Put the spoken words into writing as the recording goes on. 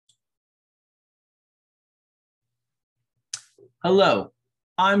Hello,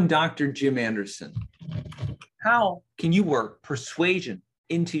 I'm Dr. Jim Anderson. How can you work persuasion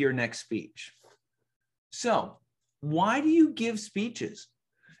into your next speech? So, why do you give speeches?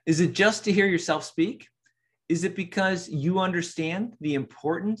 Is it just to hear yourself speak? Is it because you understand the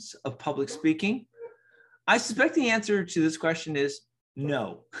importance of public speaking? I suspect the answer to this question is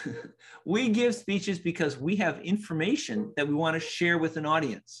no. We give speeches because we have information that we want to share with an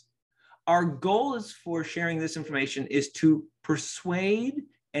audience. Our goal is for sharing this information is to persuade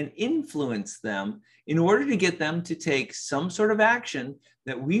and influence them in order to get them to take some sort of action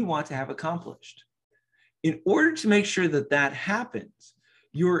that we want to have accomplished. In order to make sure that that happens,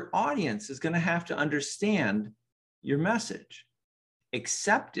 your audience is going to have to understand your message,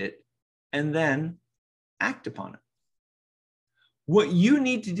 accept it, and then act upon it. What you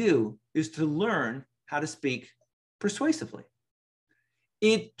need to do is to learn how to speak persuasively.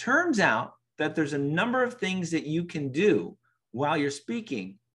 It turns out that there's a number of things that you can do while you're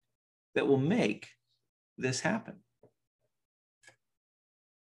speaking that will make this happen.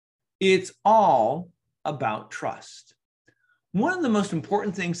 It's all about trust. One of the most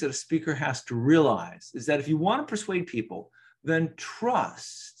important things that a speaker has to realize is that if you want to persuade people, then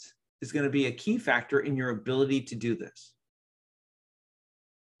trust is going to be a key factor in your ability to do this.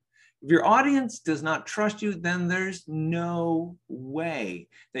 If your audience does not trust you, then there's no way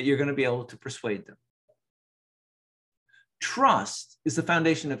that you're going to be able to persuade them. Trust is the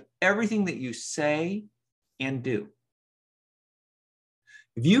foundation of everything that you say and do.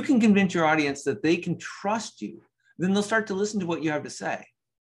 If you can convince your audience that they can trust you, then they'll start to listen to what you have to say.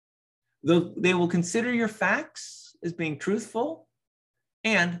 They will consider your facts as being truthful,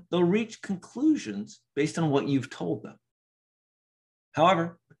 and they'll reach conclusions based on what you've told them.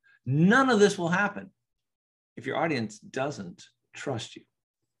 However, none of this will happen if your audience doesn't trust you.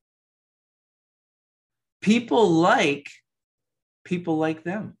 People like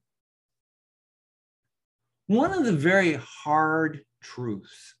them. One of the very hard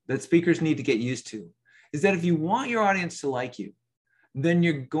truths that speakers need to get used to is that if you want your audience to like you, then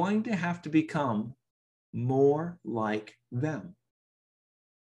you're going to have to become more like them.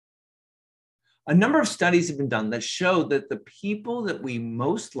 A number of studies have been done that show that the people that we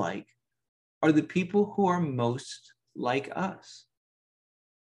most like are the people who are most like us.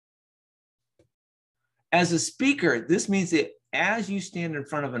 As a speaker, this means that as you stand in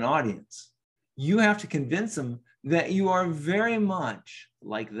front of an audience, you have to convince them that you are very much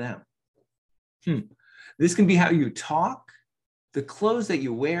like them. This can be how you talk, the clothes that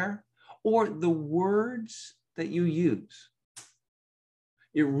you wear, or the words that you use.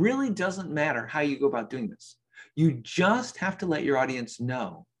 It really doesn't matter how you go about doing this. You just have to let your audience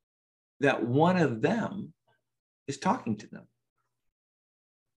know that one of them is talking to them.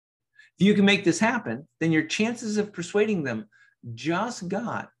 If you can make this happen, then your chances of persuading them just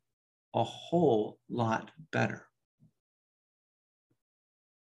got a whole lot better.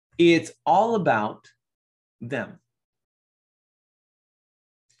 It's all about them.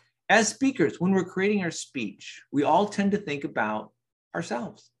 As speakers, when we're creating our speech, we all tend to think about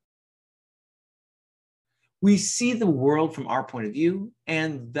ourselves. We see the world from our point of view,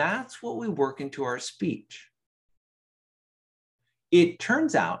 and that's what we work into our speech. It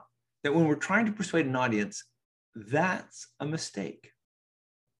turns out that when we're trying to persuade an audience, that's a mistake.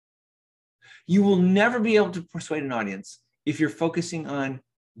 You will never be able to persuade an audience if you're focusing on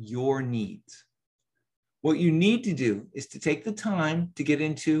your needs. What you need to do is to take the time to get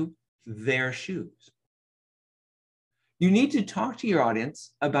into their shoes. You need to talk to your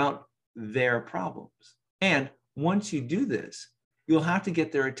audience about their problems. And once you do this, you'll have to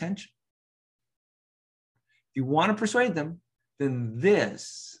get their attention. If you want to persuade them, then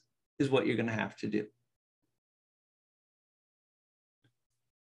this is what you're going to have to do.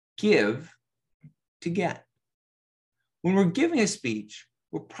 Give to get. When we're giving a speech,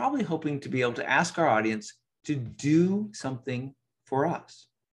 we're probably hoping to be able to ask our audience to do something for us.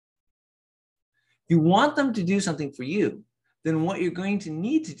 If you want them to do something for you, then what you're going to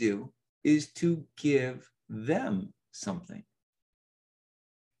need to do is to give them something.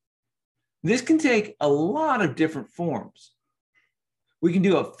 This can take a lot of different forms. We can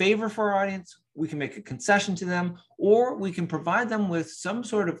do a favor for our audience, we can make a concession to them, or we can provide them with some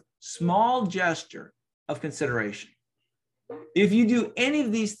sort of small gesture of consideration. If you do any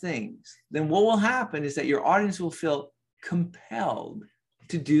of these things, then what will happen is that your audience will feel compelled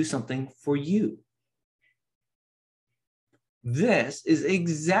to do something for you. This is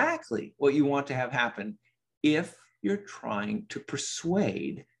exactly what you want to have happen if you're trying to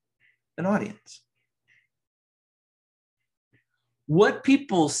persuade an audience. What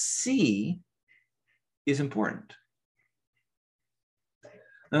people see is important.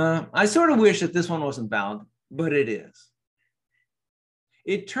 I sort of wish that this one wasn't valid, but it is.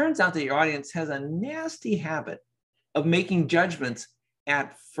 It turns out that your audience has a nasty habit of making judgments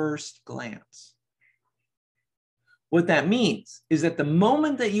at first glance. What that means is that the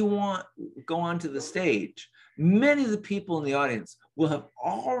moment that you go onto the stage, many of the people in the audience will have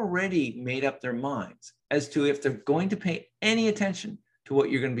already made up their minds as to if they're going to pay any attention to what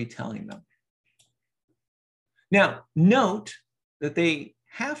you're going to be telling them. Now, note that they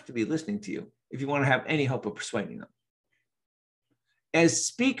have to be listening to you if you want to have any hope of persuading them. As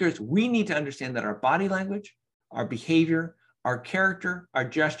speakers, we need to understand that our body language, our behavior, our character, our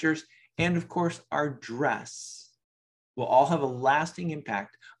gestures, and of course, our dress will all have a lasting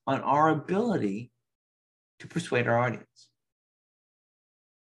impact on our ability to persuade our audience.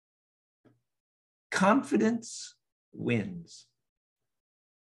 Confidence wins.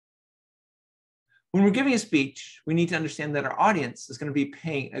 When we're giving a speech, we need to understand that our audience is going to be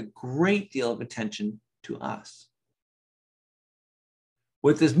paying a great deal of attention to us.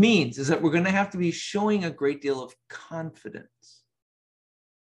 What this means is that we're going to have to be showing a great deal of confidence.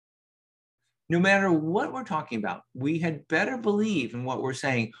 No matter what we're talking about, we had better believe in what we're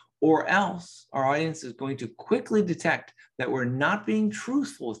saying, or else our audience is going to quickly detect that we're not being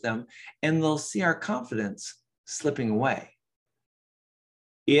truthful with them, and they'll see our confidence slipping away.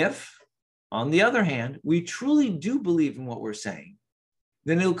 If, on the other hand, we truly do believe in what we're saying,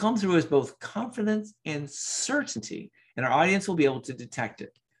 then it'll come through as both confidence and certainty, and our audience will be able to detect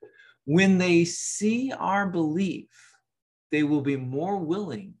it. When they see our belief, they will be more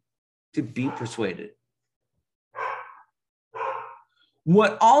willing to be persuaded.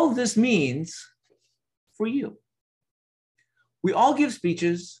 What all of this means for you. We all give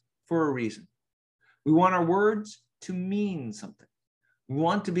speeches for a reason. We want our words to mean something. We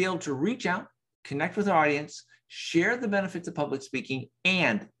want to be able to reach out, connect with our audience, share the benefits of public speaking,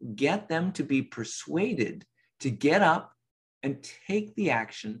 and get them to be persuaded to get up and take the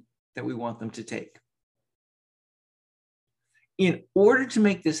action that we want them to take. In order to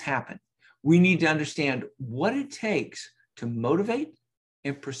make this happen, we need to understand what it takes to motivate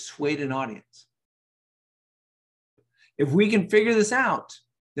and persuade an audience. If we can figure this out,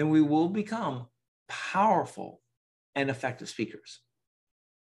 then we will become powerful and effective speakers.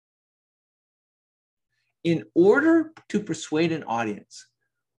 In order to persuade an audience,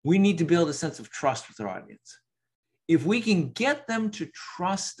 we need to build a sense of trust with our audience. If we can get them to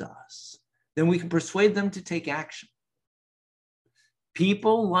trust us, then we can persuade them to take action.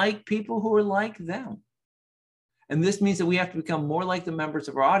 People like people who are like them. And this means that we have to become more like the members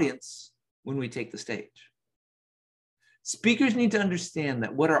of our audience when we take the stage. Speakers need to understand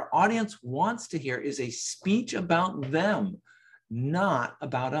that what our audience wants to hear is a speech about them, not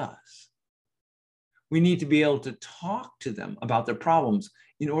about us. We need to be able to talk to them about their problems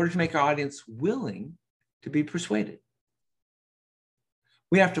in order to make our audience willing to be persuaded.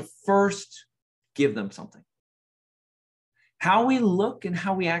 We have to first give them something. How we look and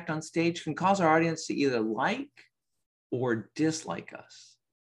how we act on stage can cause our audience to either like or dislike us.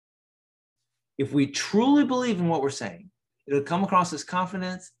 If we truly believe in what we're saying, it'll come across as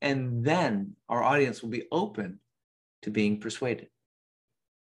confidence, and then our audience will be open to being persuaded.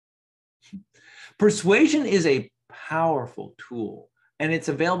 Persuasion is a powerful tool, and it's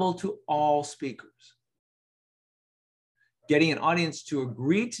available to all speakers. Getting an audience to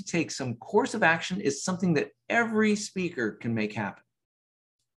agree to take some course of action is something that every speaker can make happen.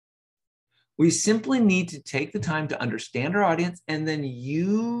 We simply need to take the time to understand our audience and then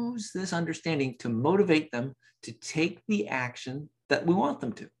use this understanding to motivate them to take the action that we want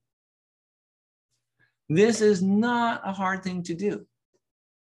them to. This is not a hard thing to do.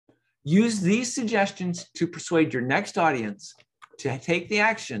 Use these suggestions to persuade your next audience to take the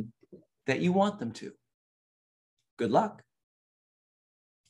action that you want them to. Good luck.